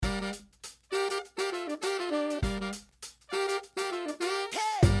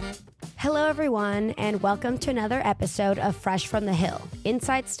Hello, everyone, and welcome to another episode of Fresh from the Hill,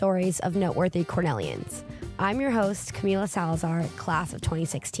 Inside Stories of Noteworthy Cornellians. I'm your host, Camila Salazar, class of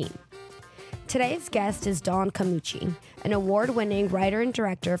 2016. Today's guest is Dawn Camucci, an award-winning writer and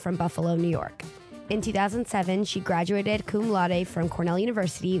director from Buffalo, New York. In 2007, she graduated cum laude from Cornell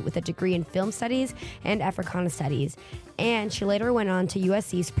University with a degree in film studies and Africana studies, and she later went on to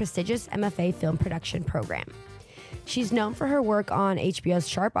USC's prestigious MFA film production program. She's known for her work on HBO's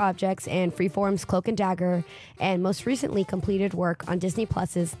Sharp Objects and Freeform's Cloak and Dagger, and most recently completed work on Disney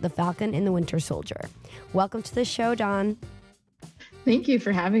Plus's The Falcon and the Winter Soldier. Welcome to the show, Dawn. Thank you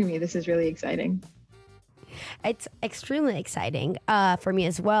for having me. This is really exciting. It's extremely exciting for me,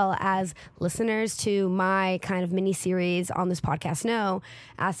 as well as listeners to my kind of mini series on this podcast know.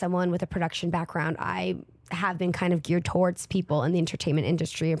 As someone with a production background, I have been kind of geared towards people in the entertainment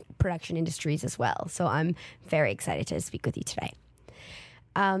industry and production industries as well. So I'm very excited to speak with you today.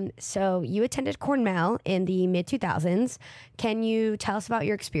 So you attended Cornell in the mid-2000s. Can you tell us about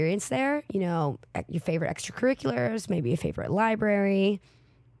your experience there? You know, your favorite extracurriculars, maybe your favorite library?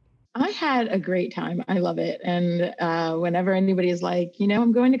 I had a great time. I love it. And whenever anybody is like,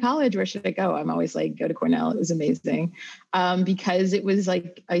 I'm going to college, where should I go? I'm always like, go to Cornell. It was amazing because it was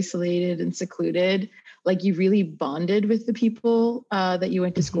like isolated and secluded. Like you really bonded with the people that you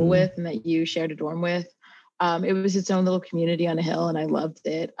went to school with and that you shared a dorm with. It was its own little community on a hill, and I loved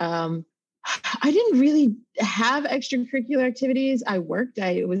it. I didn't really have extracurricular activities. I worked.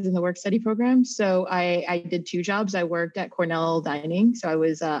 I was in the work study program. So I did two jobs. I worked at Cornell Dining. So I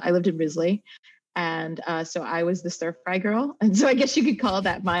lived in Risley. And so I was the stir fry girl. And so I guess you could call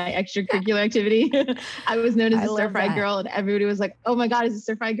that my extracurricular activity. I was known as the stir fry girl, and everybody was like, oh my God, is the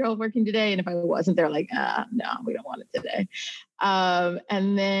stir fry girl working today? And if I wasn't, they're like, no, we don't want it today.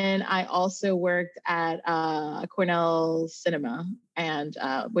 And then I also worked at Cornell Cinema, and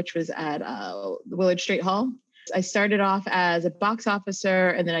which was at Willard Straight Hall. I started off as a box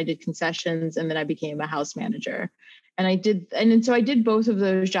officer, and then I did concessions, and then I became a house manager. And so I did both of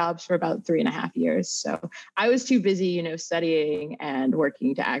those jobs for about 3.5 years. So I was too busy, studying and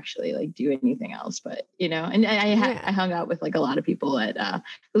working to actually like do anything else. But, I hung out with like a lot of people who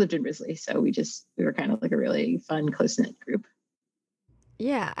lived in Risley. So we were kind of like a really fun, close-knit group.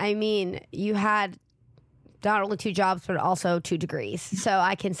 Yeah. I mean, you had not only two jobs, but also 2 degrees. So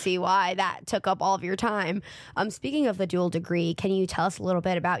I can see why that took up all of your time. Speaking of the dual degree, can you tell us a little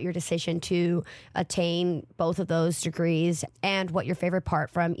bit about your decision to attain both of those degrees and what your favorite part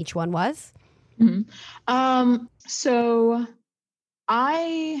from each one was? Mm-hmm. So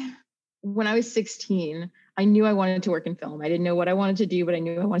when I was 16, I knew I wanted to work in film. I didn't know what I wanted to do, but I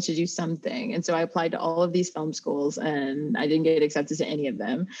knew I wanted to do something. And so I applied to all of these film schools, and I didn't get accepted to any of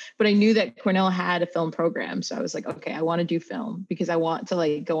them. But I knew that Cornell had a film program. So I was like, okay, I want to do film because I want to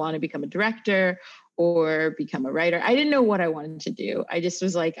like go on and become a director or become a writer. I didn't know what I wanted to do. I just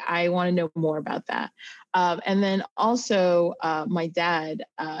was like, I want to know more about that. And then also my dad,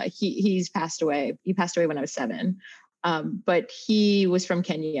 he's passed away. He passed away when I was 7. But he was from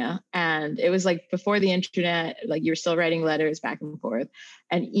Kenya, and it was like before the internet, like you were still writing letters back and forth,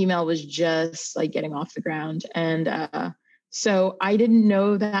 and email was just like getting off the ground. And so I didn't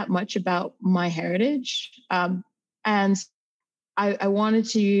know that much about my heritage. And I wanted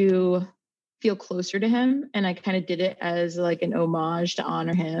to feel closer to him, and I kind of did it as like an homage to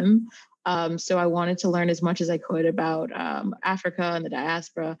honor him. So I wanted to learn as much as I could about Africa and the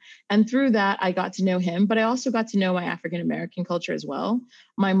diaspora. And through that, I got to know him, but I also got to know my African-American culture as well.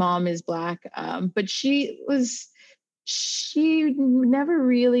 My mom is Black, but she never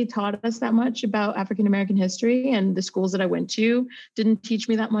really taught us that much about African-American history. And the schools that I went to didn't teach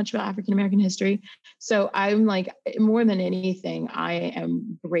me that much about African-American history. So I'm like, more than anything, I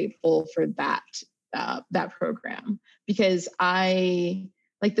am grateful for that program, because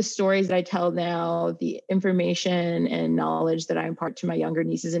like the stories that I tell now, the information and knowledge that I impart to my younger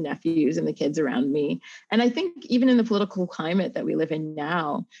nieces and nephews and the kids around me. And I think even in the political climate that we live in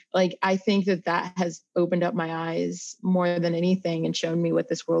now, like I think that has opened up my eyes more than anything and shown me what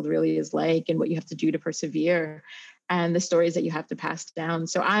this world really is like and what you have to do to persevere and the stories that you have to pass down.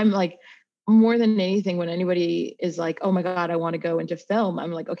 So I'm like, more than anything, when anybody is like, oh my God, I want to go into film,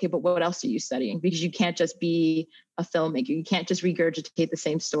 I'm like, okay, but what else are you studying? Because you can't just be a filmmaker. You can't just regurgitate the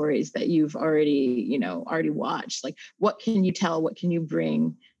same stories that you've already watched. Like, what can you tell? What can you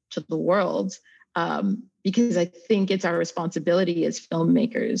bring to the world? Because I think it's our responsibility as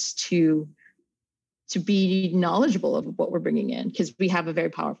filmmakers to be knowledgeable of what we're bringing in, because we have a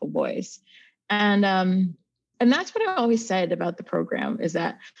very powerful voice. And that's what I always said about the program, is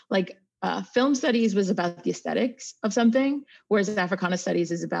that like, film studies was about the aesthetics of something, whereas Africana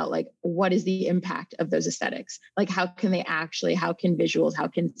studies is about like, what is the impact of those aesthetics? Like, how can visuals, how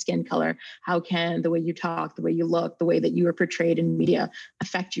can skin color, how can the way you talk, the way you look, the way that you are portrayed in media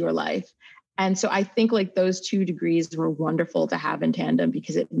affect your life? And so I think like those 2 degrees were wonderful to have in tandem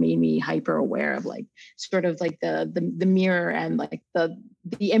because it made me hyper aware of like sort of like the mirror and like the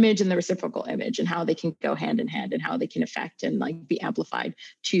image and the reciprocal image and how they can go hand in hand and how they can affect and like be amplified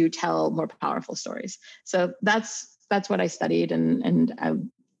to tell more powerful stories. So that's what I studied, and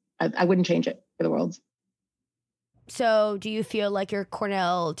I wouldn't change it for the world. So do you feel like your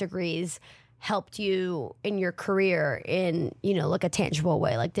Cornell degrees helped you in your career in, like a tangible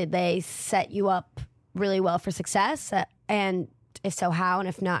way? Like, did they set you up really well for success? And if so, how? And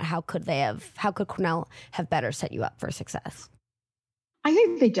if not, how could Cornell have better set you up for success? I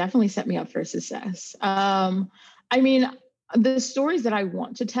think they definitely set me up for success. I mean, the stories that I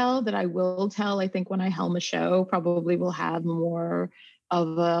want to tell, that I will tell, I think when I helm a show, probably will have more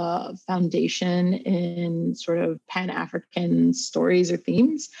of a foundation in sort of Pan-African stories or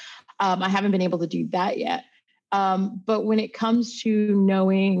themes. I haven't been able to do that yet. But when it comes to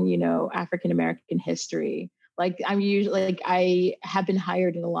knowing, African-American history, like I'm usually like, I have been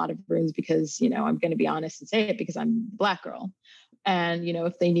hired in a lot of rooms because, I'm going to be honest and say it because I'm a Black girl. And,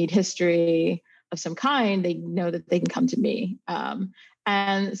 if they need history of some kind, they know that they can come to me.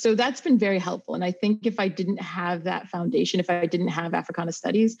 And so that's been very helpful. And I think if I didn't have that foundation, if I didn't have Africana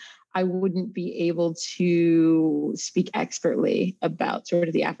studies, I wouldn't be able to speak expertly about sort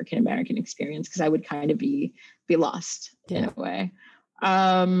of the African-American experience because I would kind of be lost in a way.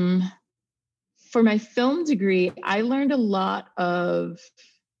 For my film degree, I learned a lot of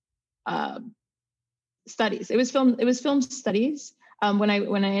studies. It was film studies. When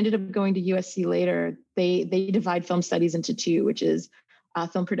I ended up going to USC later, they divide film studies into 2, which is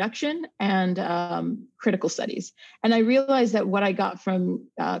film production and critical studies. And I realized that what I got from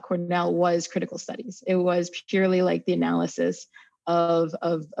Cornell was critical studies. It was purely like the analysis of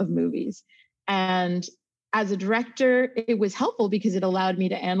movies. And as a director, it was helpful because it allowed me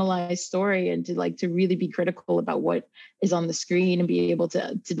to analyze story and to really be critical about what is on the screen and be able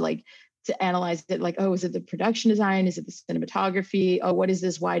to analyze it, like, oh, is it the production design? Is it the cinematography? Oh, what is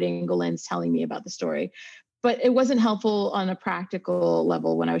this wide angle lens telling me about the story? But it wasn't helpful on a practical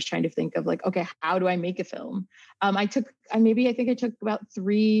level when I was trying to think of like, okay, how do I make a film? I think I took about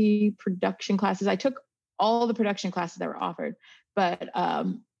 3 production classes. I took all the production classes that were offered, but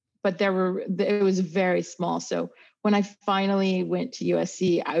it was very small. So when I finally went to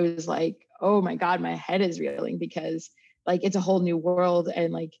USC, I was like, oh my God, my head is reeling because like, it's a whole new world.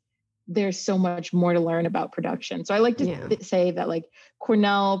 And like, there's so much more to learn about production. So I like to say that like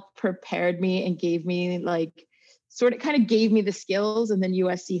Cornell prepared me and gave me like gave me the skills, and then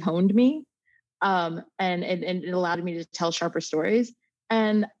USC honed me. And it allowed me to tell sharper stories.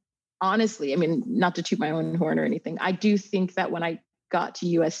 And honestly, I mean, not to toot my own horn or anything, I do think that when I got to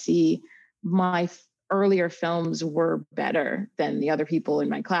USC, my earlier films were better than the other people in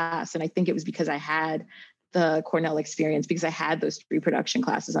my class. And I think it was because I had the Cornell experience, because I had those 3 production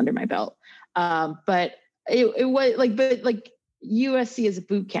classes under my belt. But it was like, USC is a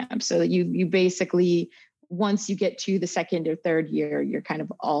boot camp. So that you basically, once you get to the 2nd or 3rd year, you're kind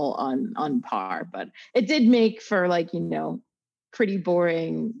of all on par. But it did make for like, pretty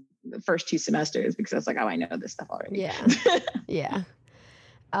boring the first 2 semesters because I was like, oh, I know this stuff already. Yeah. Yeah.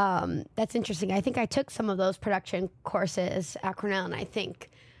 That's interesting. I think I took some of those production courses at Cornell, and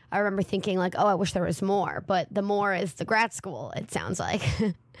I remember thinking like, oh, I wish there was more, but the more is the grad school, it sounds like.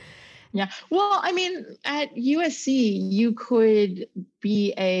 Yeah. Well, I mean, at USC, you could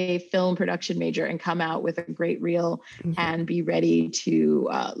be a film production major and come out with a great reel and be ready to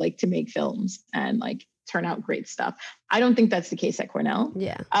to make films and like turn out great stuff. I don't think that's the case at Cornell.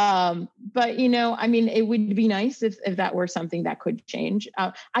 Yeah. But I mean, it would be nice if that were something that could change.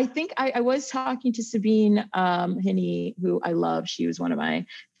 I think I was talking to Sabine Hinney, who I love. She was one of my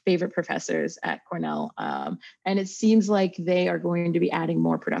favorite professors at Cornell. And it seems like they are going to be adding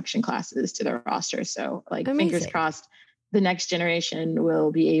more production classes to their roster. So like fingers crossed, the next generation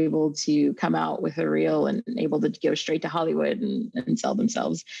will be able to come out with a reel and able to go straight to Hollywood and sell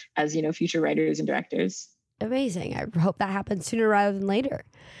themselves as, future writers and directors. Amazing. I hope that happens sooner rather than later.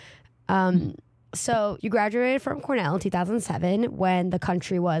 So you graduated from Cornell in 2007 when the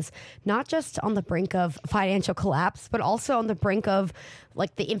country was not just on the brink of financial collapse, but also on the brink of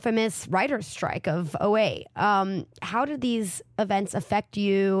like the infamous writer's strike of '08. How did these events affect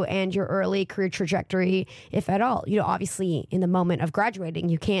you and your early career trajectory, if at all? Obviously in the moment of graduating,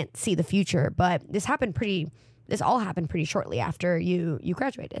 you can't see the future, but this all happened pretty shortly after you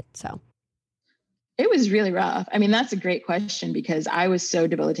graduated. So It was really rough. I mean, that's a great question because I was so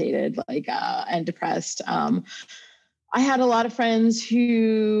debilitated, and depressed. I had a lot of friends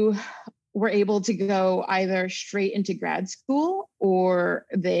who were able to go either straight into grad school or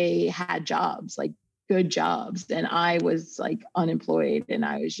they had jobs, like good jobs. And I was like unemployed, and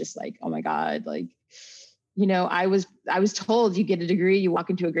I was just like, oh my God, like, I was told you get a degree, you walk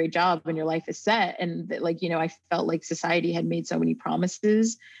into a great job and your life is set. And like, I felt like society had made so many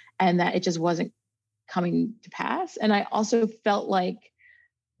promises and that it just wasn't coming to pass. And I also felt like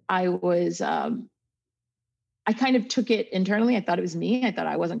I was, I kind of took it internally. I thought it was me. I thought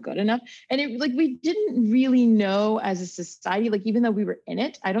I wasn't good enough. And we didn't really know as a society, like, even though we were in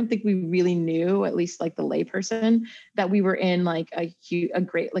it, I don't think we really knew, at least like the layperson, that we were in like a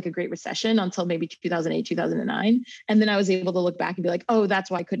great recession until maybe 2008, 2009. And then I was able to look back and be like, oh, that's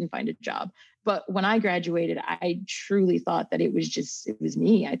why I couldn't find a job. But when I graduated, I truly thought that it was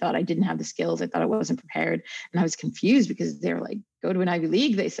me. I thought I didn't have the skills. I thought I wasn't prepared. And I was confused because they were like, go to an Ivy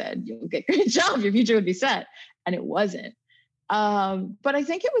League. They said, you'll get a great job. Your future would be set. And it wasn't. But I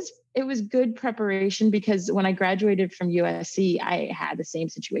think it was good preparation because when I graduated from USC, I had the same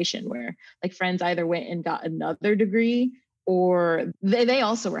situation where like friends either went and got another degree or they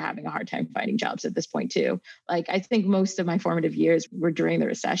also were having a hard time finding jobs at this point too. Like, I think most of my formative years were during the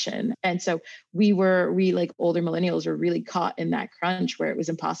recession. And so we like older millennials were really caught in that crunch where it was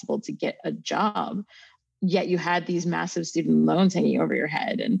impossible to get a job. Yet you had these massive student loans hanging over your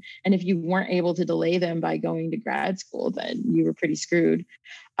head. And if you weren't able to delay them by going to grad school, then you were pretty screwed.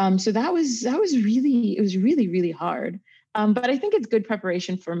 So it was really, really hard. But I think it's good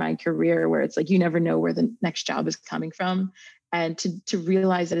preparation for my career where it's like, you never know where the next job is coming from. And to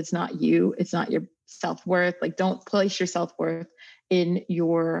realize that it's not you, it's not your self-worth. Like, don't place your self-worth in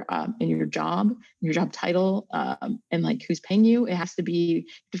your job, your job title, and like who's paying you. It has to be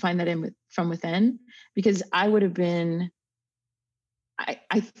to find that from within, because I would have been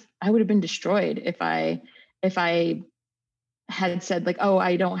destroyed if I had said like, oh,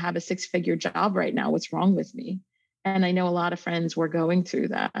 I don't have a 6-figure job right now. What's wrong with me? And I know a lot of friends were going through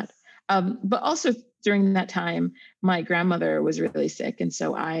that. But also during that time, my grandmother was really sick. And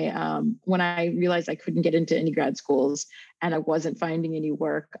so when I realized I couldn't get into any grad schools and I wasn't finding any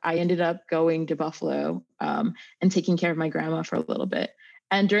work, I ended up going to Buffalo and taking care of my grandma for a little bit.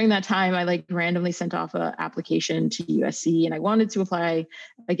 And during that time, I like randomly sent off an application to USC, and I wanted to apply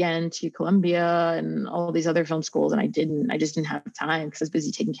again to Columbia and all these other film schools. And I just didn't have time because I was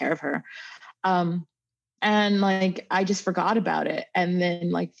busy taking care of her. And like, I just forgot about it. And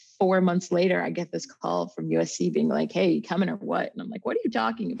then like 4 months later, I get this call from USC being like, hey, you coming or what? And I'm like, what are you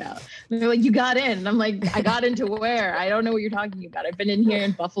talking about? And they're like, you got in. And I'm like, I got into where? I don't know what you're talking about. I've been in here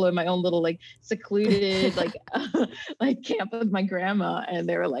in Buffalo in my own little like secluded like camp with my grandma. And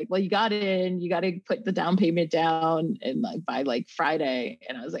they were like, well, you got in, you got to put the down payment down and like by like Friday.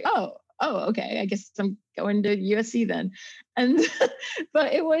 And I was like, oh, okay. I guess I'm going to USC then. And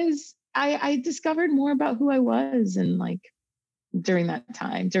but it was, I discovered more about who I was and like during that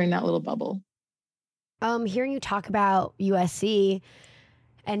time, during that little bubble. Hearing you talk about USC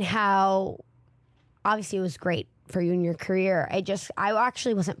and how obviously it was great for you in your career. I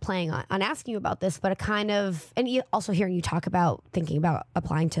actually wasn't planning on asking you about this, but and also hearing you talk about thinking about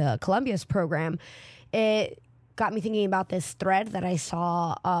applying to Columbia's program, it got me thinking about this thread that I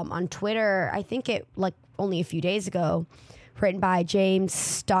saw on Twitter. I think it like only a few days ago, written by James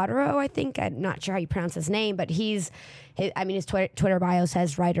Stottero, I think. I'm not sure how you pronounce his name, but his Twitter bio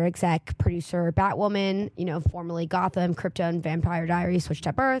says writer, exec, producer, Batwoman, formerly Gotham, Crypto, and Vampire Diaries, Switched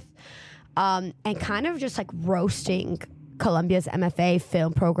at Birth, and kind of just like roasting Columbia's MFA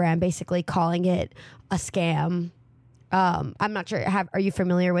film program, basically calling it a scam. I'm not sure. Are you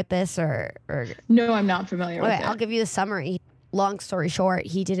familiar with this or? No, I'm not familiar with it. I'll give you the summary. Long story short,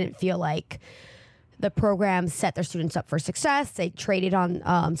 he didn't feel like the program set their students up for success. They traded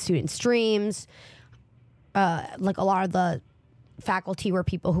on student streams. Like a lot of the faculty were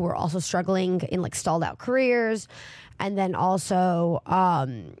people who were also struggling in like stalled out careers. And then also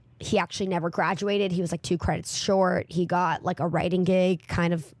he actually never graduated. He was like 2 credits short. He got like a writing gig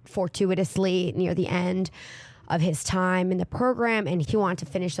kind of fortuitously near the end of his time in the program, and he wanted to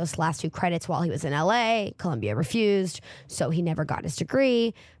finish those last 2 credits while he was in LA. Columbia refused, so he never got his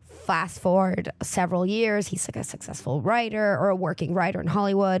degree. Fast forward several years, he's like a successful writer or a working writer in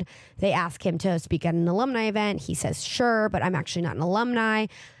Hollywood. They ask him to speak at an alumni event. He says, sure, but I'm actually not an alumni.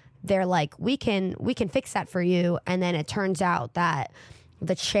 They're like, we can fix that for you. And then it turns out that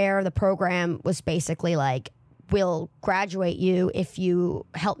the chair of the program was basically like, will graduate you if you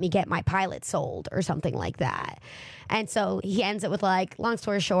help me get my pilot sold or something like that. And so he ends it with like, long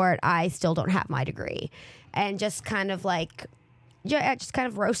story short, I still don't have my degree. And just kind of like, yeah, just kind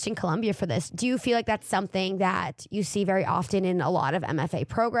of roasting Columbia for this. Do you feel like that's something that you see very often in a lot of MFA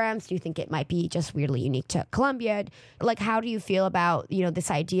programs? Do you think it might be just weirdly unique to Columbia? Like, how do you feel about,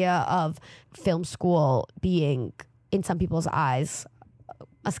 this idea of film school being, in some people's eyes,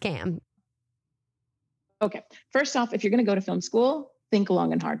 a scam? Okay. First off, if you're going to go to film school, think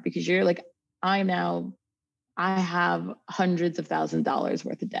long and hard, because you're like, I have hundreds of thousands of dollars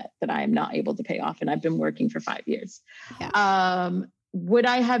worth of debt that I am not able to pay off. And I've been working for 5 years. Yeah. Would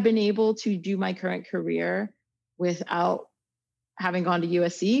I have been able to do my current career without having gone to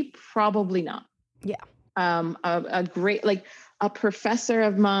USC? Probably not. Yeah. A professor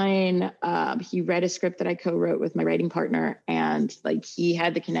of mine, he read a script that I co-wrote with my writing partner, and like he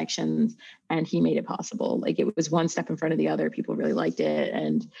had the connections and he made it possible. Like it was one step in front of the other. People really liked it,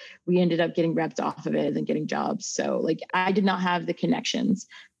 and we ended up getting repped off of it and getting jobs. So like I did not have the connections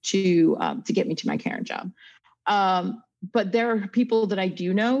to get me to my current job. But there are people that I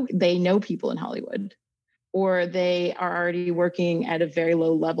do know. They know people in Hollywood, or they are already working at a very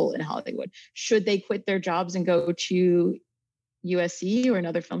low level in Hollywood. Should they quit their jobs and go to USC or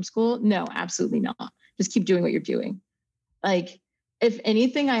another film school? No, absolutely not. Just keep doing what you're doing. Like, if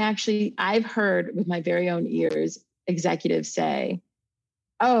anything, I've heard with my very own ears, executives say,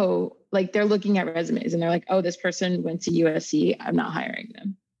 oh, like they're looking at resumes and they're like, oh, this person went to USC, I'm not hiring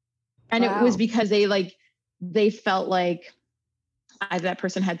them. And Wow. It was because they felt like either that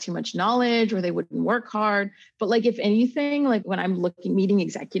person had too much knowledge or they wouldn't work hard. But like, if anything, like when I'm meeting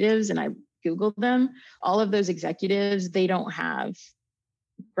executives and I Googled them, all of those executives, they don't have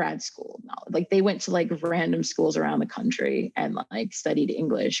grad school knowledge. Like they went to like random schools around the country and like studied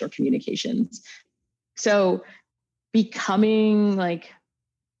English or communications. So becoming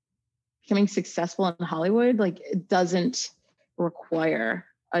successful in Hollywood, like it doesn't require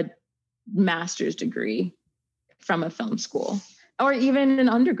a master's degree from a film school or even an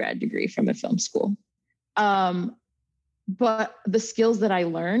undergrad degree from a film school. But the skills that I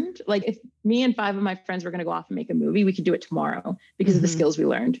learned, like if me and 5 of my friends were going to go off and make a movie, we could do it tomorrow because of the skills we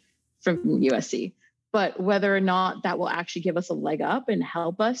learned from USC. But whether or not that will actually give us a leg up and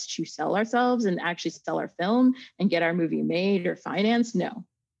help us to sell ourselves and actually sell our film and get our movie made or financed, no.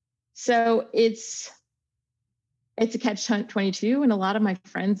 So it's a catch-22. And a lot of my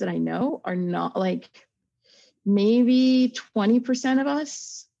friends that I know are not, like, maybe 20% of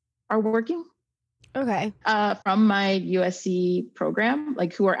us are working. Okay. From my USC program,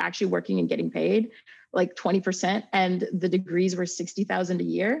 like who are actually working and getting paid, like 20%, and the degrees were $60,000 a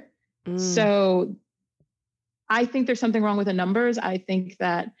year. So I think there's something wrong with the numbers. I think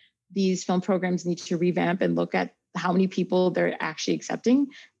that these film programs need to revamp and look at how many people they're actually accepting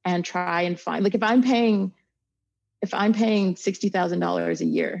and try and find, like if I'm paying $60,000 a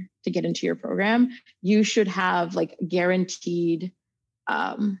year to get into your program, you should have like guaranteed,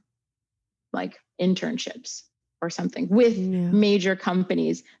 like internships or something with major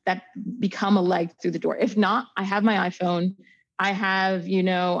companies that become a leg through the door. If not, I have my iPhone. I have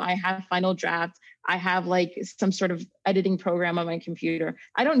Final Draft. I have like some sort of editing program on my computer.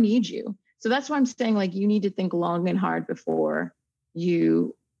 I don't need you. So that's why I'm saying, like, you need to think long and hard before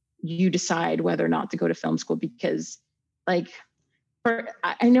you decide whether or not to go to film school, because like,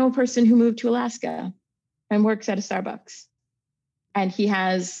 I know a person who moved to Alaska and works at a Starbucks, and he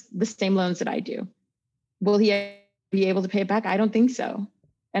has the same loans that I do. Will he be able to pay it back? I don't think so.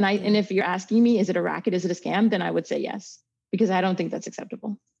 And if you're asking me, is it a racket? Is it a scam? Then I would say yes, because I don't think that's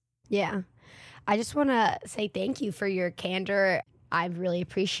acceptable. Yeah. I just want to say thank you for your candor. I really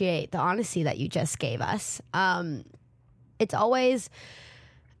appreciate the honesty that you just gave us. It's always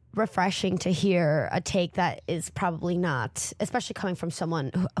refreshing to hear a take that is probably not, especially coming from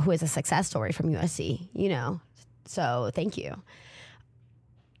someone who is a success story from USC, So thank you.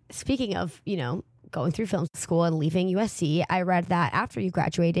 Speaking of, going through film school and leaving USC, I read that after you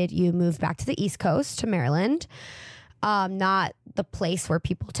graduated, you moved back to the East Coast, to Maryland. Not the place where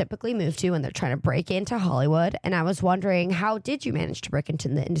people typically move to when they're trying to break into Hollywood. And I was wondering, how did you manage to break into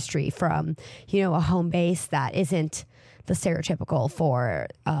the industry from, a home base that isn't the stereotypical for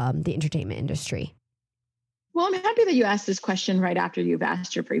the entertainment industry? Well, I'm happy that you asked this question right after you've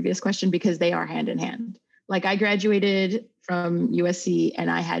asked your previous question, because they are hand in hand. Like, I graduated from USC and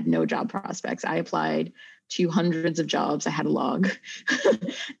I had no job prospects. I applied to hundreds of jobs. I had a log.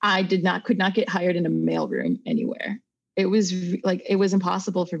 I could not get hired in a mailroom anywhere. It was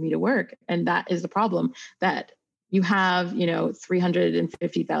impossible for me to work. And that is the problem, that you have,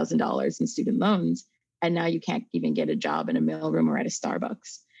 $350,000 in student loans and now you can't even get a job in a mailroom or at a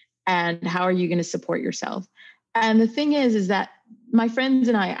Starbucks. And how are you going to support yourself? And the thing is that my friends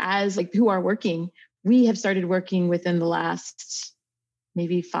and I, as like who are working, we have started working within the last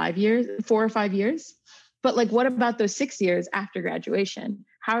maybe 5 years, 4 or 5 years. But like, what about those 6 years after graduation?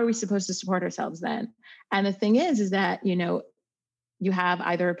 How are we supposed to support ourselves then? And the thing is that, you know, you have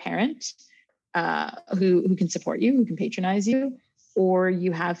either a parent who can support you, who can patronize you, or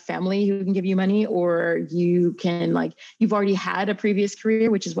you have family who can give you money, or you can like, you've already had a previous career,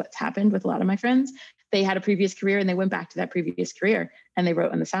 which is what's happened with a lot of my friends. They had a previous career and they went back to that previous career and they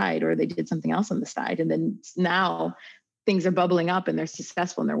wrote on the side, or they did something else on the side. And then now things are bubbling up and they're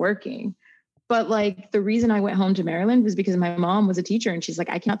successful and they're working. But like, the reason I went home to Maryland was because my mom was a teacher and she's like,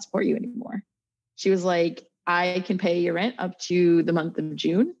 I can't support you anymore. She was like, I can pay your rent up to the month of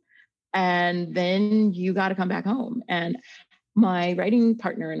June, and then you got to come back home. And my writing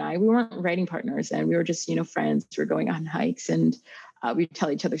partner and I, we weren't writing partners, and we were just, you know, friends. We were going on hikes and we tell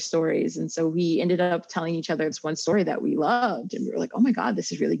each other stories. And so we ended up telling each other this one story that we loved. And we were like, oh my God,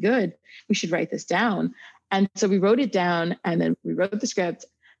 this is really good. We should write this down. And so we wrote it down, and then we wrote the script,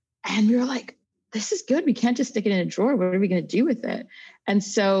 and we were like, this is good. We can't just stick it in a drawer. What are we going to do with it? And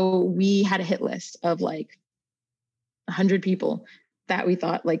so we had a hit list of like 100 people that we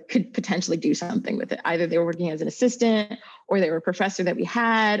thought like could potentially do something with it. Either they were working as an assistant, or they were a professor that we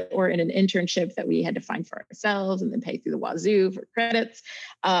had, or in an internship that we had to find for ourselves and then pay through the wazoo for credits.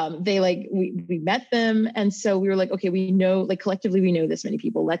 We met them. And so we were like, okay, we know, like collectively, we know this many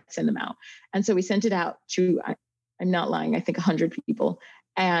people, let's send them out. And so we sent it out to, I'm not lying, I think 100 people.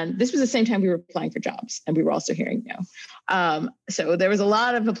 And this was the same time we were applying for jobs, and we were also hearing no. So there was a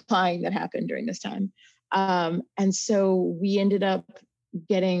lot of applying that happened during this time. And so we ended up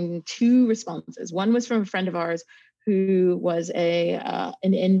getting 2 responses. One was from a friend of ours who was an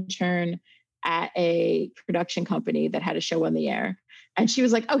intern at a production company that had a show on the air. And she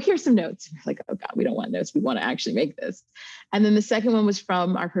was like, oh, here's some notes. And we're like, oh God, we don't want notes. We want to actually make this. And then the second one was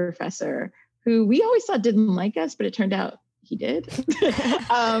from our professor, who we always thought didn't like us, but it turned out he did.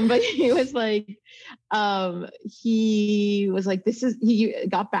 But he was like, he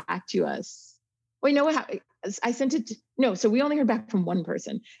got back to us. Well, you know what happened? I sent it so we only heard back from one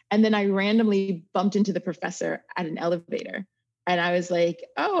person. And then I randomly bumped into the professor at an elevator. And I was like,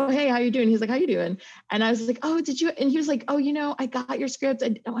 oh, hey, how you doing? He's like, how you doing? And I was like, oh, did you? And he was like, oh, you know, I got your script. I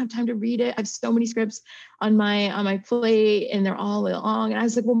don't have time to read it. I have so many scripts on my plate, and they're all long. And I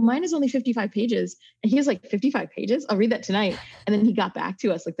was like, well, mine is only 55 pages. And he was like, 55 pages? I'll read that tonight. And then he got back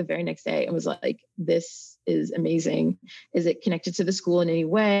to us like the very next day and was like, this is amazing. Is it connected to the school in any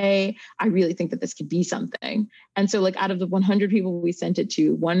way? I really think that this could be something. And so like out of the 100 people we sent it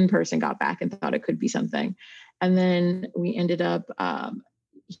to, one person got back and thought it could be something. And then we ended up,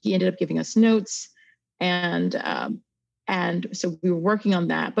 he ended up giving us notes, and so we were working on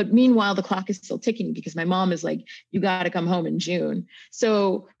that. But meanwhile, the clock is still ticking because my mom is like, you got to come home in June.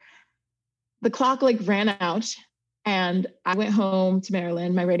 So the clock like ran out, and I went home to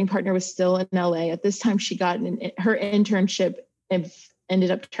Maryland. My writing partner was still in LA. At this time, she got her internship and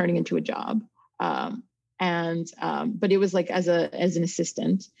ended up turning into a job. But it was like as an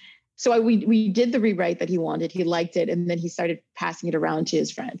assistant. So we did the rewrite that he wanted. He liked it. And then he started passing it around to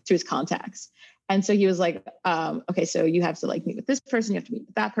his friends, to his contacts. And so he was like, okay, so you have to like meet with this person. You have to meet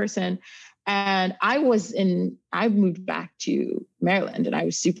with that person. And I moved back to Maryland, and I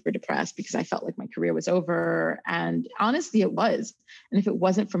was super depressed because I felt like my career was over. And honestly, it was. And if it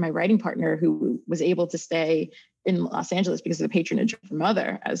wasn't for my writing partner, who was able to stay in Los Angeles because of the patronage of her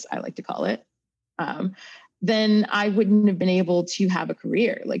mother, as I like to call it, then I wouldn't have been able to have a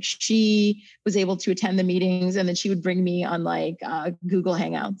career. Like, she was able to attend the meetings, and then she would bring me on like Google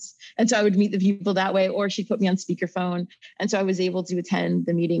Hangouts. And so I would meet the people that way, or she'd put me on speakerphone. And so I was able to attend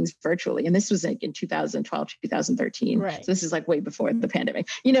the meetings virtually. And this was like in 2012, 2013. Right. So this is like way before the pandemic.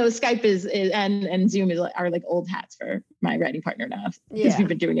 You know, Skype is and Zoom are like old hats for my writing partner now, because we've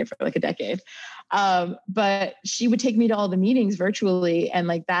been doing it for like a decade. But she would take me to all the meetings virtually. And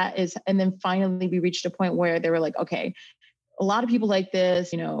like and then finally we reached a point where they were like, okay, a lot of people like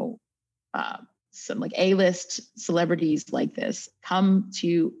this, you know, some like A-list celebrities like this come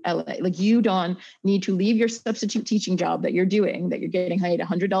to LA. Like, you, Dawn, need to leave your substitute teaching job that you're doing, that you're getting paid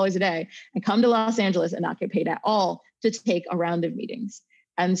 $100 a day, and come to Los Angeles and not get paid at all to take a round of meetings.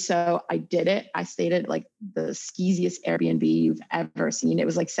 And so I did it. I stayed at like the skeeziest Airbnb you've ever seen. It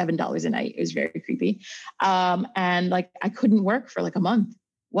was like $7 a night. It was very creepy. And like, I couldn't work for like a month.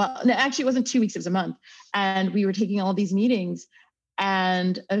 Well, no, actually it wasn't 2 weeks, it was a month. And we were taking all these meetings,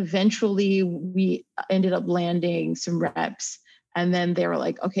 and eventually we ended up landing some reps And then they were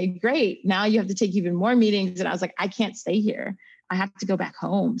like, okay, great. Now you have to take even more meetings. And I was like, I can't stay here. I have to go back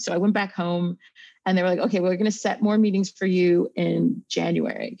home. So I went back home and they were like, okay, we're going to set more meetings for you in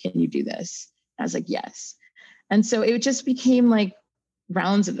January. Can you do this? I was like, yes. And so it just became like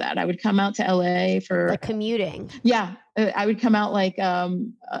rounds of that. I would come out to LA for like commuting. Yeah. I would come out like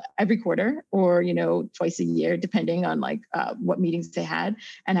every quarter or, twice a year, depending on like what meetings they had.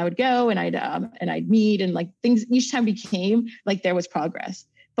 And I would go and I'd meet, and like things each time became like there was progress.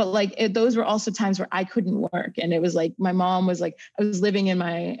 But like those were also times where I couldn't work. And it was like, my mom was like, I was living in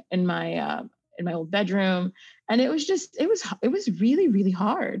my old bedroom. And it was really, really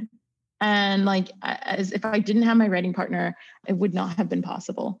hard. And like, as if I didn't have my writing partner, it would not have been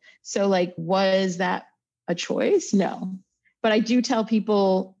possible. So like, was that a choice? No. But I do tell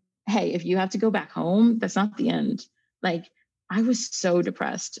people, hey, if you have to go back home, that's not the end. Like, I was so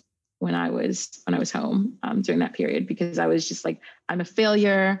depressed when I was home during that period, because I was just like, I'm a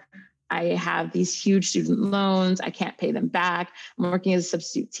failure. I have these huge student loans. I can't pay them back. I'm working as a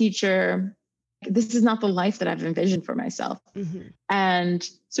substitute teacher. This is not the life that I've envisioned for myself. Mm-hmm. And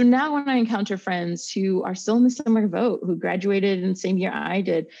so now when I encounter friends who are still in the similar boat, who graduated in the same year I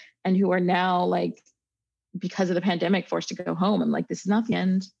did, and who are now like, because of the pandemic, forced to go home, I'm like, this is not the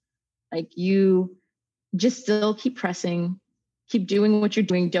end. Like, you just still keep pressing, keep doing what you're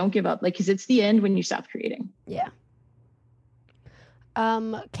doing. Don't give up. Like, cause it's the end when you stop creating. Yeah.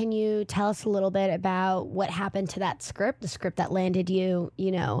 Can you tell us a little bit about what happened to that script, the script that landed you,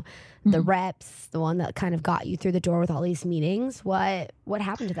 the reps, the one that kind of got you through the door with all these meetings? What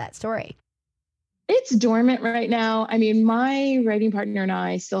happened to that story? It's dormant right now. I mean, my writing partner and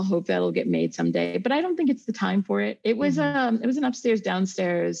I still hope that it'll get made someday, but I don't think it's the time for it. It was it was an upstairs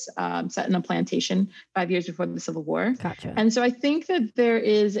downstairs set in a plantation 5 years before the Civil War. Gotcha. And so I think that there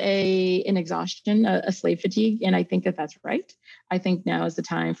is an exhaustion, a slave fatigue, and I think that that's right. I think now is the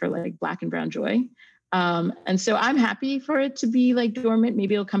time for like Black and brown joy. And so I'm happy for it to be like dormant.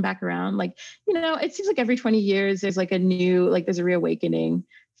 Maybe it'll come back around. Like, it seems like every 20 years there's like there's a reawakening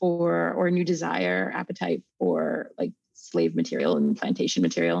or a new desire, appetite for like slave material and plantation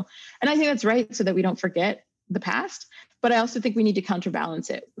material. And I think that's right, so that we don't forget the past. But I also think we need to counterbalance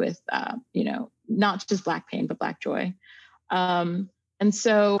it with, not just Black pain, but Black joy. And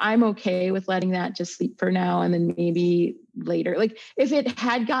so I'm okay with letting that just sleep for now. And then maybe later, like if it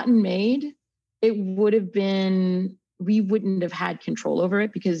had gotten made, we wouldn't have had control over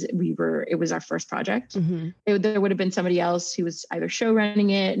it, because it was our first project. Mm-hmm. There would have been somebody else who was either show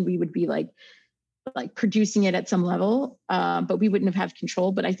running it, and we would be like producing it at some level, but we wouldn't have had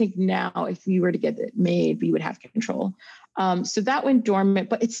control. But I think now if we were to get it made, we would have control. So that went dormant,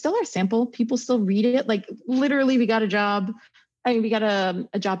 but it's still our sample. People still read it. Like literally we got a job. We got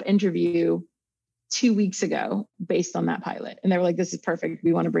a job interview 2 weeks ago based on that pilot. And they were like, this is perfect.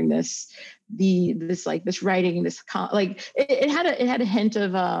 We want to bring this writing, it had a hint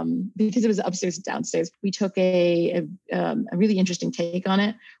of, because it was upstairs and downstairs, we took a really interesting take on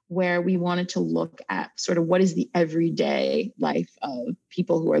it, where we wanted to look at sort of what is the everyday life of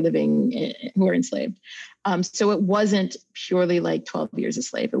people who are who are enslaved. So it wasn't purely like 12 years a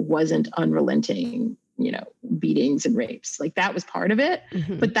slave. It wasn't unrelenting, beatings and rapes. Like that was part of it,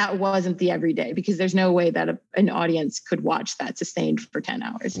 but that wasn't the everyday, because there's no way that an audience could watch that sustained for 10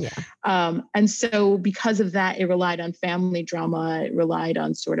 hours. Yeah. And so because of that, it relied on family drama. It relied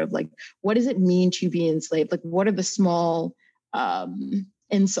on sort of like, what does it mean to be enslaved? Like, what are the small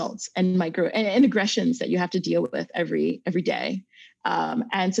insults and micro and aggressions that you have to deal with every day?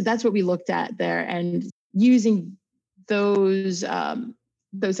 And so that's what we looked at there, and using those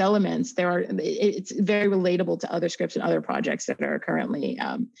elements, it's very relatable to other scripts and other projects that are currently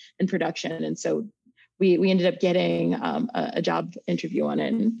in production. And so we ended up getting a job interview on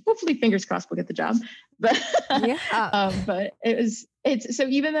it, and hopefully, fingers crossed, we'll get the job. But but it's so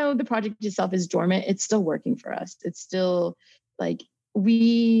even though the project itself is dormant, it's still working for us. It's still like,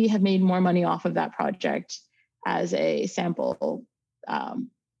 we have made more money off of that project as a sample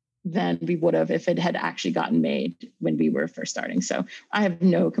than we would have if it had actually gotten made when we were first starting. So I have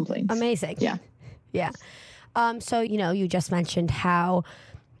no complaints. Amazing. Yeah. Yeah. So, you just mentioned how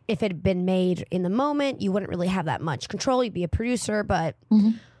if it had been made in the moment, you wouldn't really have that much control. You'd be a producer, but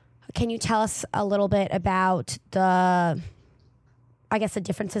can you tell us a little bit about the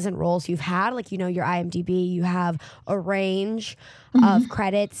differences in roles you've had? Like, your IMDb, you have a range of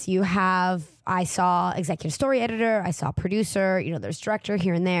credits. You have, I saw executive story editor, I saw producer, there's director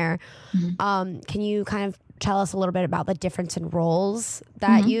here and there. Can you kind of tell us a little bit about the difference in roles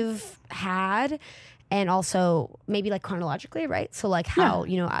that you've had? And also maybe like chronologically, right? So like how,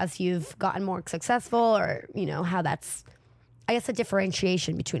 as you've gotten more successful, or, how that's I guess, a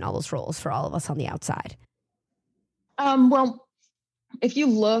differentiation between all those roles for all of us on the outside? Well, if you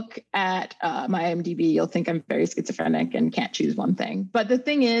look at my IMDb, you'll think I'm very schizophrenic and can't choose one thing. But the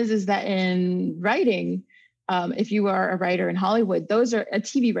thing is that in writing, if you are a writer in Hollywood, those are a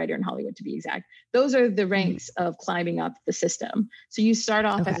TV writer in Hollywood, to be exact. Those are the ranks of climbing up the system. So you start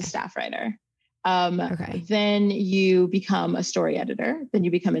off as a staff writer. Then you become a story editor. Then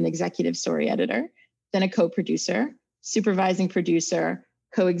you become an executive story editor. Then a co-producer, supervising producer,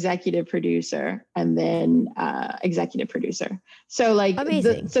 co-executive producer, and then executive producer. So like,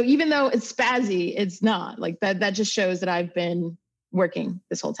 so even though it's spazzy, it's not like that. That just shows that I've been working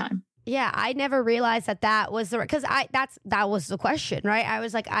this whole time. Yeah, I never realized that was because that was the question, right? I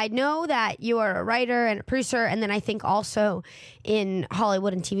was like, I know that you are a writer and a producer, and then I think also in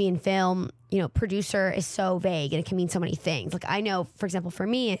Hollywood and TV and film, you know, producer is so vague and it can mean so many things. Like I know, for example, for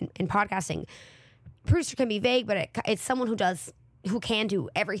me in podcasting, producer can be vague, but it's someone who can do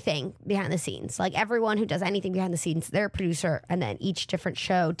everything behind the scenes. Like everyone who does anything behind the scenes, they're a producer, and then each different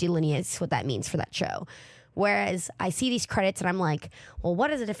show delineates what that means for that show. Whereas I see these credits and I'm like, well, what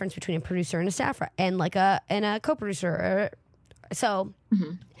is the difference between a producer and a staff and like a co-producer? So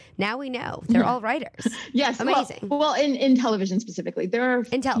now we know they're all writers. Yes, amazing. Well, in television specifically, there are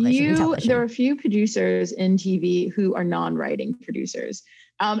there are a few producers in TV who are non-writing producers,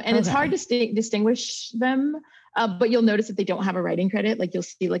 and it's hard to distinguish them. But you'll notice that they don't have a writing credit. Like you'll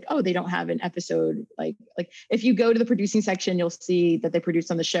see like, oh, they don't have an episode. Like if you go to the producing section, you'll see that they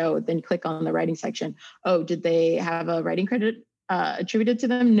produced on the show. Then you click on the writing section. Oh, did they have a writing credit attributed to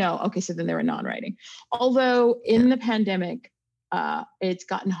them? No. Okay. So then they were non-writing. Although in the pandemic, it's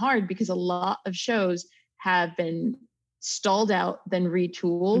gotten hard because a lot of shows have been stalled out, then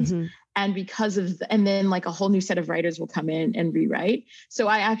retooled. And because of, and then like a whole new set of writers will come in and rewrite. So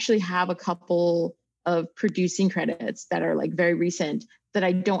I actually have a couple of producing credits that are like very recent that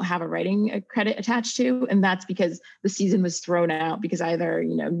I don't have a writing credit attached to. And that's because the season was thrown out because either,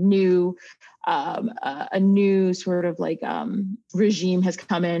 you know, a new sort of like regime has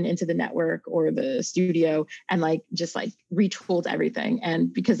come into the network or the studio and like just like retooled everything.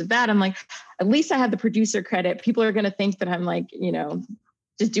 And because of that, I'm like, at least I have the producer credit. People are going to think that I'm like, you know,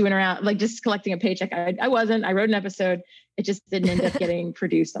 just doing around, like just collecting a paycheck. I wasn't. I wrote an episode. It just didn't end up getting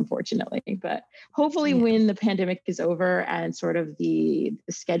produced, unfortunately. But hopefully when the pandemic is over and sort of the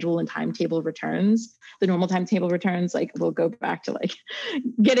schedule and timetable returns, the normal timetable returns, like we'll go back to like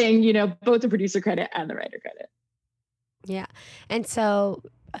getting, you know, both the producer credit and the writer credit. Yeah. And so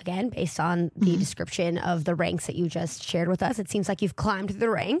again, based on the description of the ranks that you just shared with us, it seems like you've climbed the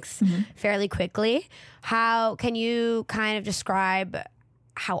ranks fairly quickly. How can you kind of describe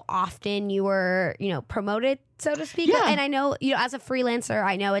how often you were, you know, promoted, so to speak? Yeah. And I know, you know, as a freelancer,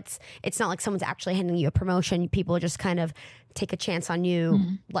 I know it's not like someone's actually handing you a promotion. People just kind of take a chance on you,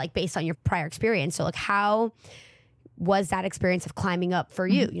 like based on your prior experience. So like, how was that experience of climbing up for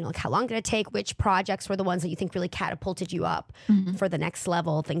you? You know, like how long did it take? Which projects were the ones that you think really catapulted you up for the next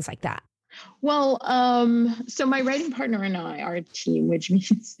level? Things like that. Well, so my writing partner and I are a team, which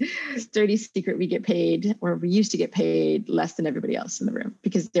means dirty secret, we get paid, or we used to get paid less than everybody else in the room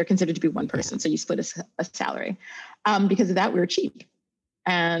because they're considered to be one person. So you split a salary. Because of that, we were cheap.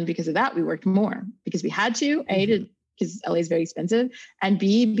 And because of that, we worked more because we had to, because LA is very expensive, and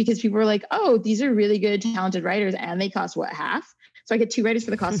B, because people were like, oh, these are really good, talented writers, and they cost what, half? So I get 2 writers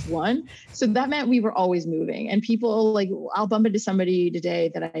for the cost of one. So that meant we were always moving. And people like, I'll bump into somebody today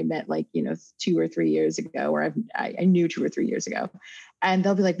that I met like, you know, 2 or 3 years ago, or I knew 2 or 3 years ago. And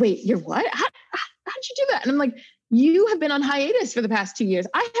they'll be like, wait, you're what? How'd you do that? And I'm like, you have been on hiatus for the past 2 years.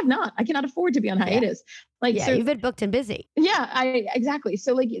 I have not. I cannot afford to be on hiatus. So, you've been booked and busy. Yeah, exactly.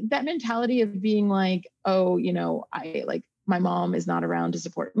 So like that mentality of being like, oh, you know, I like, my mom is not around to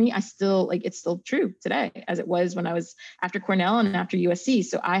support me. I still like, it's still true today as it was when I was after Cornell and after USC.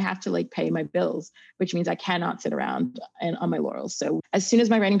 So I have to like pay my bills, which means I cannot sit around and on my laurels. So as soon as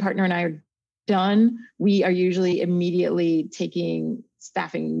my writing partner and I are done, we are usually immediately taking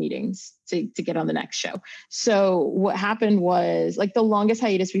staffing meetings to get on the next show. So what happened was like the longest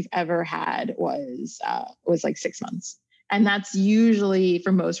hiatus we've ever had was like 6 months. And that's usually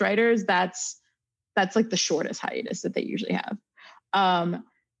for most writers, that's like the shortest hiatus that they usually have.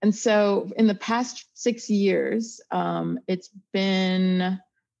 And so in the past 6 years, it's been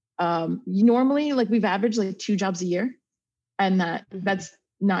normally like we've averaged like 2 jobs a year. And that's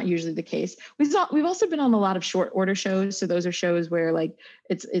not usually the case. We've also been on a lot of short order shows. So those are shows where like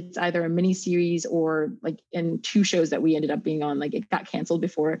it's either a mini series or like in 2 shows that we ended up being on, like it got canceled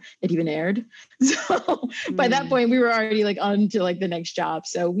before it even aired. So by that point we were already like on to like the next job.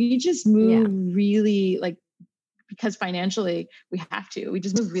 So we just moved really like because financially we have to. We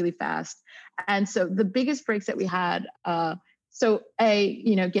just move really fast. And so the biggest breaks that we had,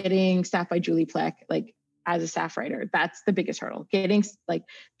 getting staffed by Julie Plec, like as a staff writer, that's the biggest hurdle. Getting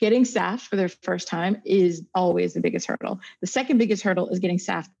staffed for their first time is always the biggest hurdle. The second biggest hurdle is getting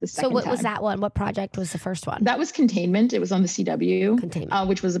staffed the second time. So what was that one? What project was the first one? That was Containment. It was on the CW,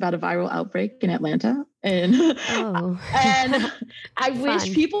 which was about a viral outbreak in Atlanta. And, and I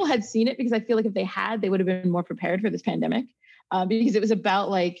wish people had seen it, because I feel like if they had, they would have been more prepared for this pandemic, because it was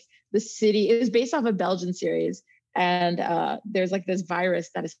about like the city. It was based off a Belgian series. And there's like this virus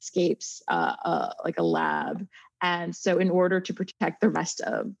that escapes like a lab. And so in order to protect the rest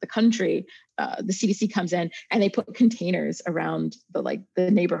of the country, the CDC comes in and they put containers around the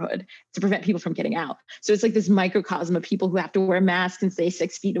neighborhood to prevent people from getting out. So it's like this microcosm of people who have to wear masks and stay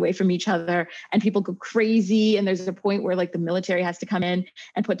 6 feet away from each other, and people go crazy. And there's a point where like the military has to come in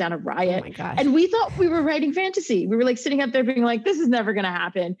and put down a riot. Oh my gosh. And we thought we were writing fantasy. We were like sitting up there being like, this is never going to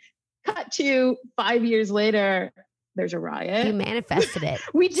happen. Cut to 5 years later, there's a riot. You manifested it.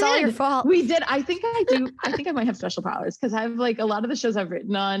 We did. It's all your fault. We did. I think I do. I think I might have special powers, because I've like a lot of the shows I've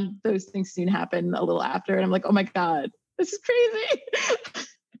written on, those things soon happen a little after. And I'm like, oh my God, this is crazy.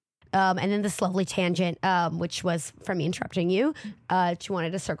 And then this lovely tangent, which was from me interrupting you. You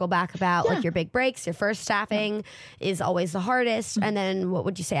wanted to circle back about like your big breaks. Your first staffing is always the hardest. And then what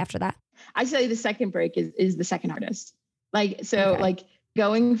would you say after that? I say the second break is the second hardest.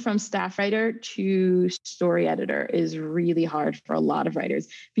 Going from staff writer to story editor is really hard for a lot of writers,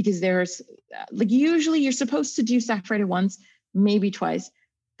 because there's usually you're supposed to do staff writer once, maybe twice,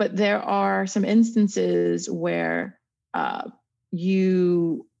 but there are some instances where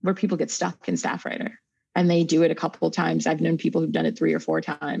people get stuck in staff writer and they do it a couple of times. I've known people who've done it 3 or 4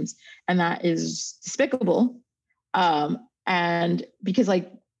 times, and that is despicable. And because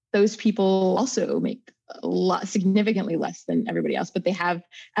those people also make significantly less than everybody else, but they have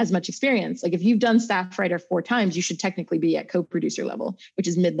as much experience. Like if you've done staff writer 4 times, you should technically be at co-producer level, which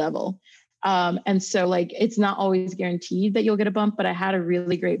is mid-level. And so it's not always guaranteed that you'll get a bump, but I had a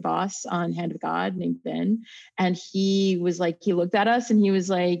really great boss on Hand of God named Ben. And he was he looked at us and he was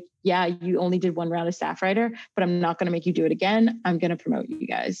like, yeah, you only did 1 round of staff writer, but I'm not going to make you do it again. I'm going to promote you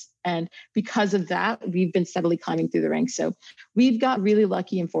guys. And because of that, we've been steadily climbing through the ranks. So we've got really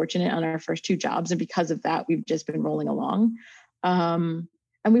lucky and fortunate on our first 2 jobs. And because of that, we've just been rolling along. And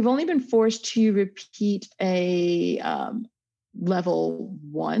we've only been forced to repeat a level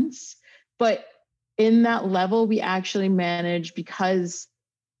once. But in that level, we actually managed, because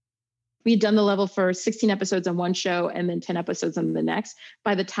we had done the level for 16 episodes on one show and then 10 episodes on the next.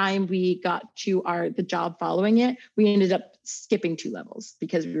 By the time we got to the job following it, we ended up skipping 2 levels,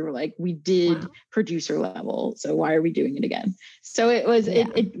 because we were like, we did producer level, so why are we doing it again? So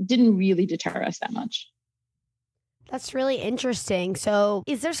it didn't really deter us that much. That's really interesting. So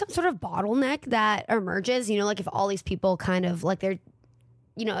is there some sort of bottleneck that emerges? If all these people kind of they're,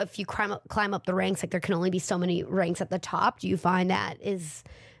 if you climb up the ranks, there can only be so many ranks at the top. Do you find that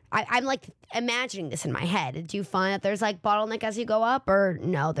I'm imagining this in my head. Do you find that there's bottleneck as you go up, or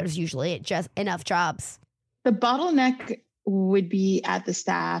no, there's usually just enough jobs? The bottleneck would be at the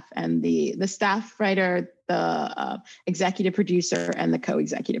staff and the staff writer, the executive producer, and the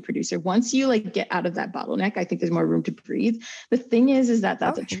co-executive producer. Once you get out of that bottleneck, I think there's more room to breathe. The thing is that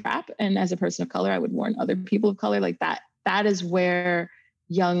that's a trap. And as a person of color, I would warn other people of color that is where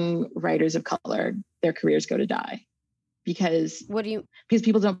young writers of color, their careers go to die. Because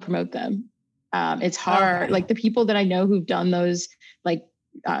people don't promote them. It's hard. Okay. The people that I know who've done those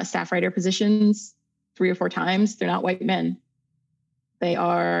staff writer positions 3 or 4 times, they're not white men. They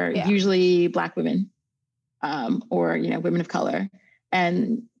are usually Black women, or women of color,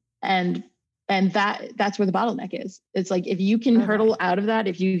 and that's where the bottleneck is. It's if you can hurdle out of that,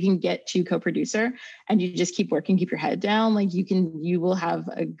 if you can get to co-producer and you just keep working, keep your head down, you will have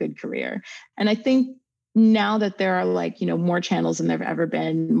a good career. And I think now that there are more channels than there've ever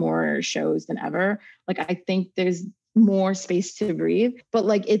been, more shows than ever, I think there's more space to breathe, but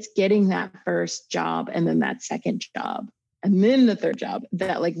it's getting that first job and then that second job and then the third job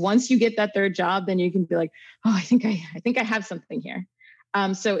that once you get that third job, then you can be I think I have something here.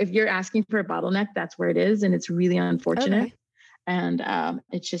 So if you're asking for a bottleneck, that's where it is. And it's really unfortunate. Okay. And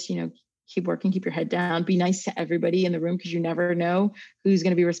it's just, keep working, keep your head down, be nice to everybody in the room, because you never know who's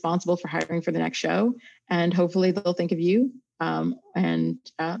going to be responsible for hiring for the next show. And hopefully they'll think of you and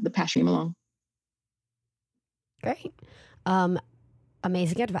the passion came along. Great.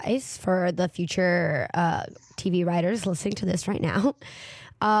 Amazing advice for the future TV writers listening to this right now.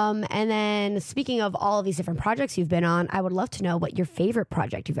 And then speaking of all of these different projects you've been on, I would love to know what your favorite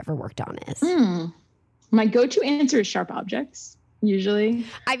project you've ever worked on is. My go-to answer is Sharp Objects, usually.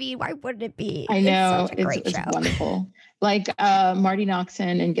 I mean, why wouldn't it be? I know, it's such a great it's show. wonderful. Like Marty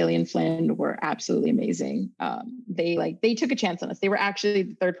Noxon and Gillian Flynn were absolutely amazing. They took a chance on us. They were actually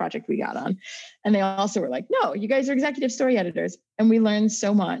the third project we got on. And they also were like, no, you guys are executive story editors. And we learned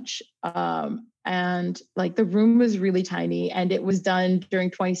so much. And like the room was really tiny, and it was done during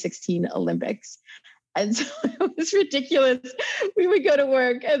 2016 Olympics. And so it was ridiculous. We would go to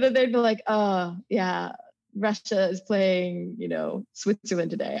work and then they'd be like, oh yeah, Russia is playing,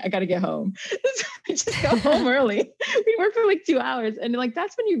 Switzerland today. I got to get home. So I just go home early. We work for like 2 hours. And like,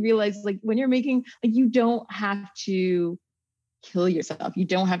 that's when you realize, like, when you're making, like, you don't have to kill yourself. You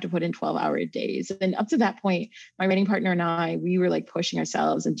don't have to put in 12-hour days. And up to that point, my writing partner and I, we were like pushing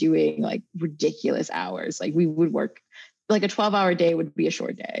ourselves and doing like ridiculous hours. Like we would work, like a 12-hour day would be a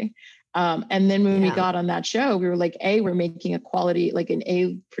short day. And then when we got on that show, we were like, we're making a quality, like an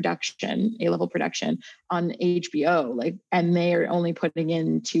A-level production on HBO, like, and they are only putting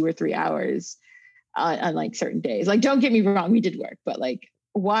in 2 or 3 hours on like certain days. Like, don't get me wrong, we did work, but like,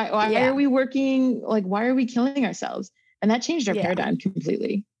 why are we working? Like, why are we killing ourselves? And that changed our paradigm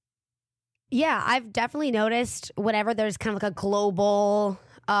completely. Yeah, I've definitely noticed whenever there's kind of like a global,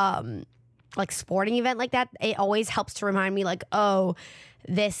 like sporting event like that, it always helps to remind me like, oh,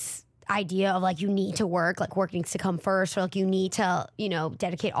 this idea of like you need to work, like work needs to come first, or like you need to,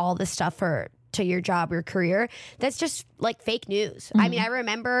 dedicate all this stuff to your job, your career. That's just like fake news. Mm-hmm. I mean, I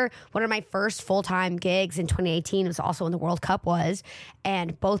remember one of my first full-time gigs in 2018 was also when the World Cup was,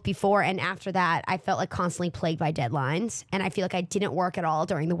 and both before and after that, I felt like constantly plagued by deadlines, and I feel like I didn't work at all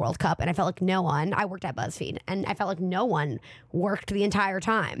during the World Cup, and I felt like I worked at BuzzFeed, and I felt like no one worked the entire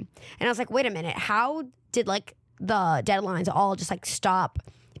time. And I was like, wait a minute, how did like the deadlines all just like stop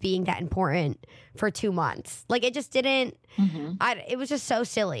being that important for 2 months? Like it just didn't. It was just so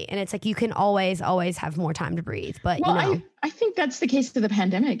silly. And it's like you can always have more time to breathe. But I think that's the case of the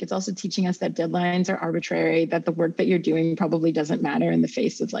pandemic. It's also teaching us that deadlines are arbitrary, that the work that you're doing probably doesn't matter in the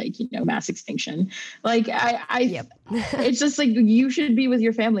face of like, mass extinction. Like it's just like you should be with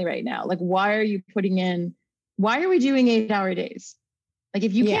your family right now. Like why are we doing 8-hour days? Like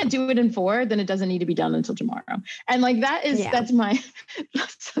if you can't do it in 4, then it doesn't need to be done until tomorrow. And like that's my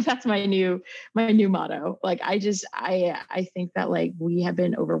new motto. Like I think that like we have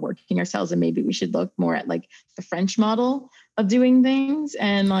been overworking ourselves, and maybe we should look more at like the French model of doing things.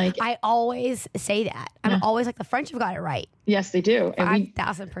 And like I always say that. I'm always like, the French have got it right. Yes, they do.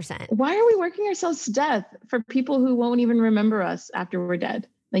 5,000%. Why are we working ourselves to death for people who won't even remember us after we're dead?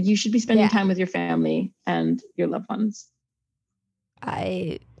 Like you should be spending time with your family and your loved ones.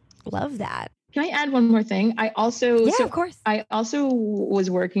 I love that. Can I add one more thing? Of course. I also was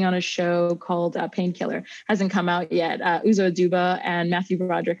working on a show called Painkiller. Hasn't come out yet. Uzo Aduba and Matthew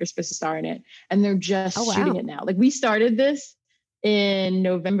Broderick are supposed to star in it, and they're just shooting it now. Like we started this in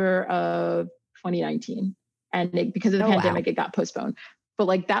November of 2019, and because of the pandemic, it got postponed. But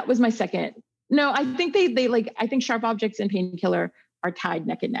like that was my second. No, I think I think Sharp Objects and Painkiller are tied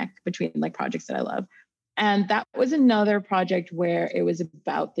neck and neck between like projects that I love. And that was another project where it was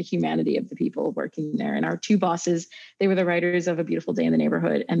about the humanity of the people working there. And our 2 bosses, they were the writers of A Beautiful Day in the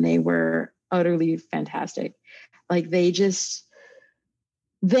Neighborhood, and they were utterly fantastic. Like they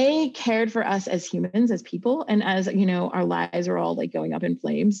cared for us as humans, as people. And as, our lives are all like going up in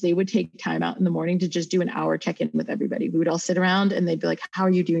flames, they would take time out in the morning to just do an hour check-in with everybody. We would all sit around and they'd be like, how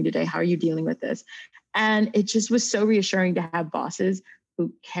are you doing today? How are you dealing with this? And it just was so reassuring to have bosses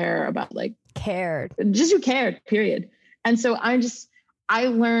who care about who cared, period. And so I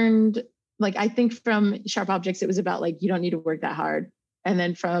learned, like, I think from Sharp Objects, it was about like, you don't need to work that hard. And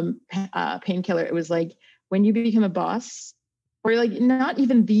then from Painkiller, it was like, when you become a boss, or like not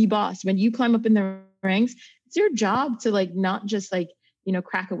even the boss, when you climb up in the ranks, it's your job to like, not just like,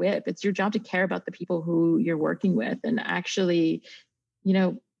 crack a whip. It's your job to care about the people who you're working with and actually,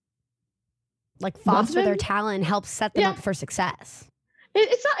 like foster their talent, help set them up for success.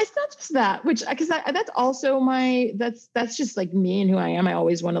 It's not just that, because that's also that's just like me and who I am. I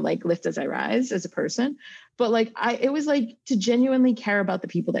always want to like lift as I rise as a person, but like it was like to genuinely care about the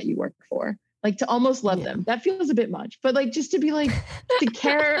people that you work for, like to almost love them. That feels a bit much, but like just to be like to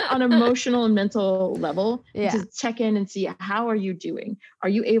care on an emotional and mental level, to check in and see how are you doing? Are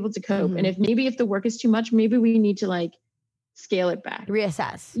you able to cope? And if the work is too much, maybe we need to like scale it back,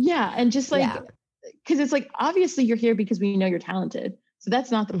 reassess. Yeah, and just like because it's like obviously you're here because we know you're talented. So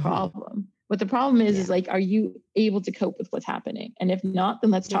that's not the problem. What the problem is like, are you able to cope with what's happening? And if not, then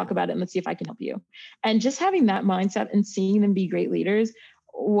let's talk about it and let's see if I can help you. And just having that mindset and seeing them be great leaders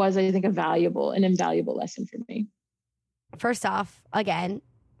was, I think, an invaluable lesson for me. First off, again,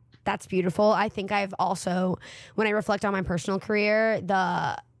 That's beautiful. I think I've also, when I reflect on my personal career,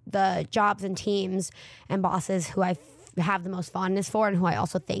 the jobs and teams and bosses who I have the most fondness for and who I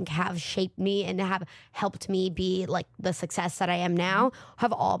also think have shaped me and have helped me be like the success that I am now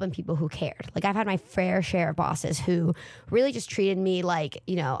have all been people who cared. Like I've had my fair share of bosses who really just treated me like,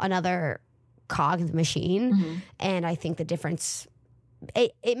 you know, another cog in the machine. And I think the difference,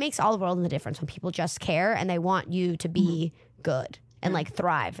 it makes all the world in the difference when people just care and they want you to be good and like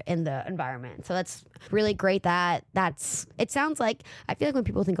thrive in the environment. So that's really great it sounds like, I feel like when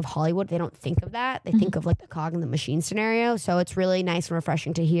people think of Hollywood, they don't think of that. They think of like the cog in the machine scenario. So it's really nice and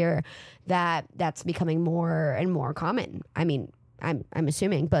refreshing to hear that that's becoming more and more common. I mean, I'm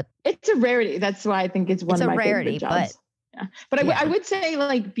assuming, but it's a rarity. That's why I think it's one of my favorite jobs. But I would say,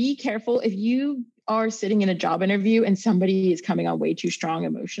 like, be careful if you are sitting in a job interview and somebody is coming on way too strong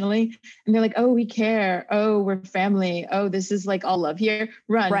emotionally and they're like, oh, we care. Oh, we're family. Oh, this is like all love here.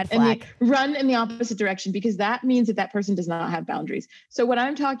 Run. Red flag. Run in the opposite direction, because that means that person does not have boundaries. So what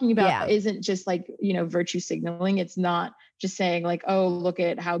I'm talking about isn't just like, you know, virtue signaling. It's not just saying like, oh, look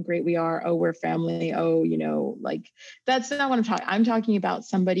at how great we are. Oh, we're family. Oh, you know, like that's not what I'm talking. I'm talking about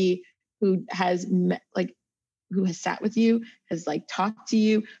somebody who has who has sat with you, has like talked to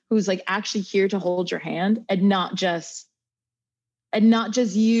you, who's like actually here to hold your hand and not just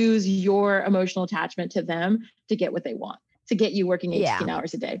use your emotional attachment to them to get what they want, to get you working 18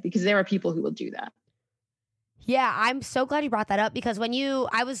 hours a day, because there are people who will do that. Yeah, I'm so glad you brought that up, because when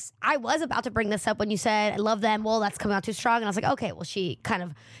I was about to bring this up when you said, I love them. Well, that's coming out too strong. And I was like, okay, well, she kind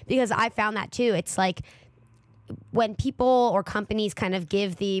of, because I found that too. It's like, when people or companies kind of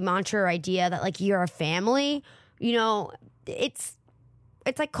give the mantra or idea that like you're a family, you know, it's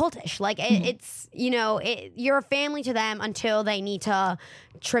like cultish. Like it's, you know, you're a family to them until they need to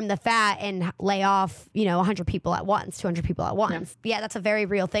trim the fat and lay off, you know, 100 people at once, 200 people at once. Yeah, that's a very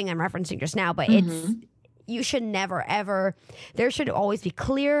real thing I'm referencing just now, but you should never, ever, there should always be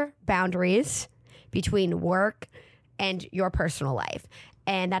clear boundaries between work and your personal life.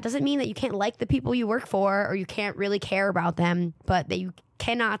 And that doesn't mean that you can't like the people you work for or you can't really care about them, but that you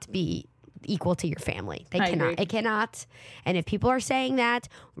cannot be equal to your family. They cannot. Agree. It cannot. And if people are saying that,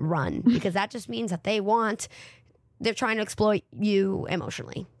 run, because that just means that they're trying to exploit you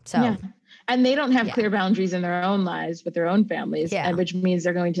emotionally. So, and they don't have clear boundaries in their own lives with their own families, which means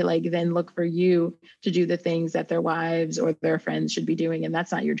they're going to like then look for you to do the things that their wives or their friends should be doing. And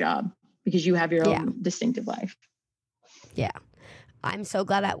that's not your job, because you have your own distinctive life. Yeah. I'm so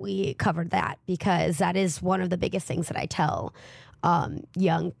glad that we covered that, because that is one of the biggest things that I tell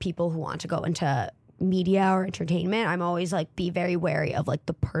young people who want to go into media or entertainment. I'm always like, be very wary of like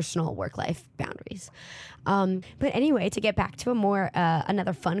the personal work-life boundaries. But anyway, to get back to a more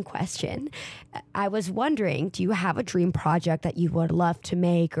another fun question, I was wondering, do you have a dream project that you would love to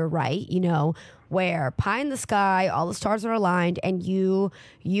make or write, you know, where pie in the sky, all the stars are aligned, and you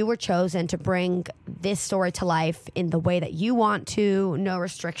were chosen to bring this story to life in the way that you want to, no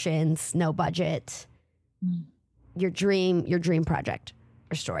restrictions, no budget, your dream project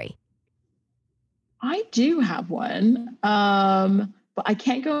or story? I do have one, but I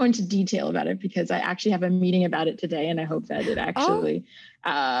can't go into detail about it because I actually have a meeting about it today, and I hope that it actually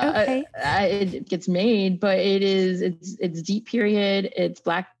it gets made. But it's deep period, it's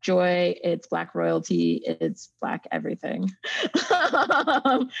Black joy, it's Black royalty, it's Black everything.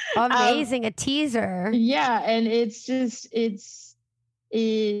 Amazing, a teaser. Yeah, and it's just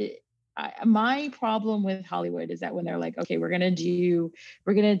my problem with Hollywood is that when they're like, okay, we're going to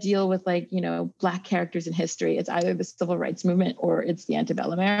deal with like, you know, Black characters in history, it's either the civil rights movement or it's the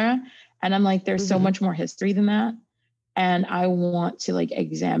antebellum era. And I'm like, there's so much more history than that. And I want to like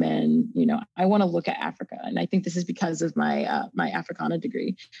examine, you know, I want to look at Africa. And I think this is because of my my Africana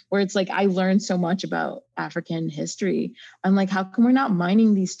degree, where it's like I learned so much about African history. I'm like, how come we're not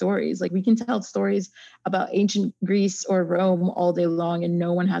mining these stories? Like, we can tell stories about ancient Greece or Rome all day long and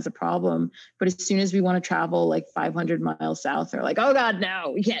no one has a problem. But as soon as we want to travel like 500 miles south, they're like, oh God,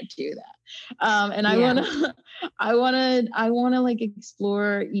 no, we can't do that. And I want to like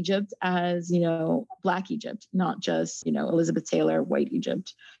explore Egypt as, you know, Black Egypt, not just, you know, Elizabeth Taylor, white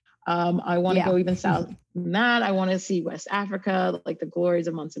Egypt. I want to go even south than that. I want to see West Africa, like the glories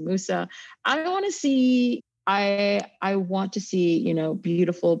of Mansa Musa. I want to see, you know,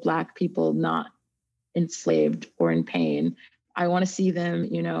 beautiful Black people not enslaved or in pain. I want to see them,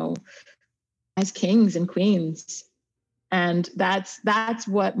 you know, as kings and queens. And that's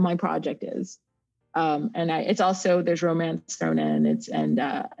what my project is. It's also, there's romance thrown in.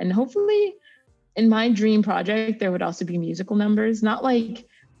 And hopefully in my dream project, there would also be musical numbers, not like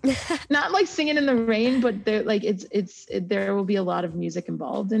Not like Singing in the Rain, but there like there will be a lot of music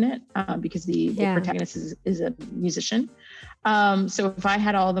involved in it because the protagonist is a musician. So if I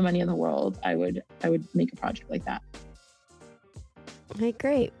had all the money in the world, I would make a project like that. Okay,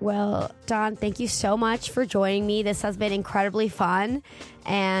 great. Well, Dawn, thank you so much for joining me. This has been incredibly fun,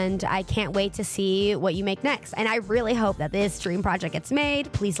 and I can't wait to see what you make next. And I really hope that this dream project gets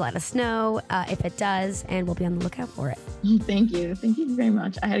made. Please let us know if it does, and we'll be on the lookout for it. Thank you. Thank you very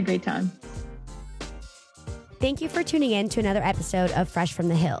much. I had a great time. Thank you for tuning in to another episode of Fresh from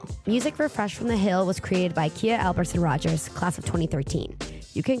the Hill. Music for Fresh from the Hill was created by Kia Albertson Rogers, class of 2013.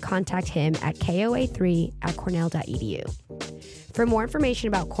 You can contact him at koa3@cornell.edu. For more information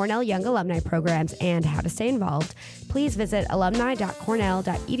about Cornell Young Alumni programs and how to stay involved, please visit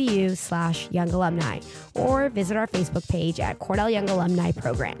alumni.cornell.edu/youngalumni or visit our Facebook page at Cornell Young Alumni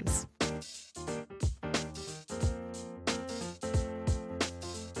Programs.